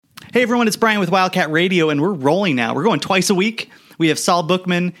Hey everyone, it's Brian with Wildcat Radio, and we're rolling now. We're going twice a week. We have Saul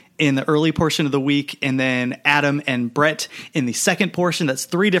Bookman in the early portion of the week, and then Adam and Brett in the second portion. That's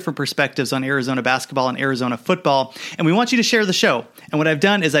 3 different perspectives on Arizona basketball and Arizona football. And we want you to share the show. And what I've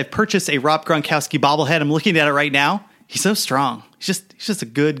done is I've purchased a Rob Gronkowski bobblehead. I'm looking at it right now. He's so strong. He's just a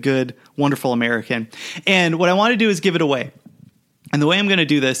good, wonderful American. And what I want to do is give it away. And the way I'm going to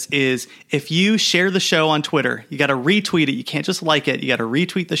do this is if you share the show on Twitter, you got to retweet it. You can't just like it. You got to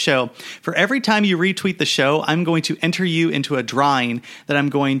retweet the show. For every time you retweet the show, I'm going to enter you into a drawing that I'm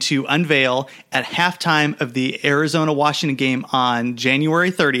going to unveil at halftime of the Arizona-Washington game on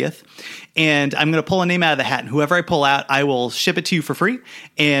January 30th. And I'm going to pull a name out of the hat. And whoever I pull out, I will ship it to you for free.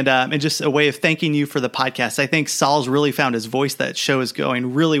 And just a way of thanking you for the podcast. I think Saul's really found his voice. That show is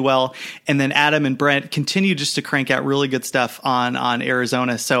going really well. And then Adam and Brent continue just to crank out really good stuff on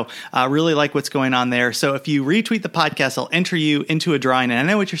Arizona. So I really like what's going on there. So if you retweet the podcast, I'll enter you into a drawing. And I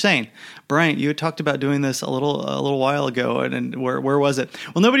know what you're saying. Brian, you had talked about doing this a little while ago, and where was it?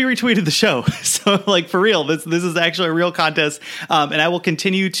 Well, nobody retweeted the show, so like for real, this is actually a real contest, and I will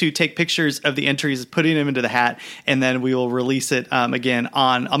continue to take pictures of the entries, putting them into the hat, and then we will release it again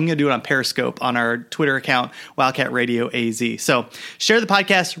I'm going to do it on Periscope on our Twitter account, Wildcat Radio AZ. So share the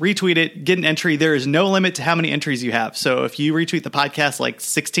podcast, retweet it, get an entry. There is no limit to how many entries you have. So if you retweet the podcast like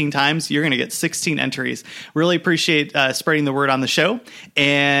 16 times, you're going to get 16 entries. Really appreciate spreading the word on the show,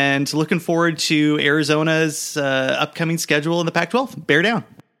 and looking forward to Arizona's upcoming schedule in the Pac-12. Bear down.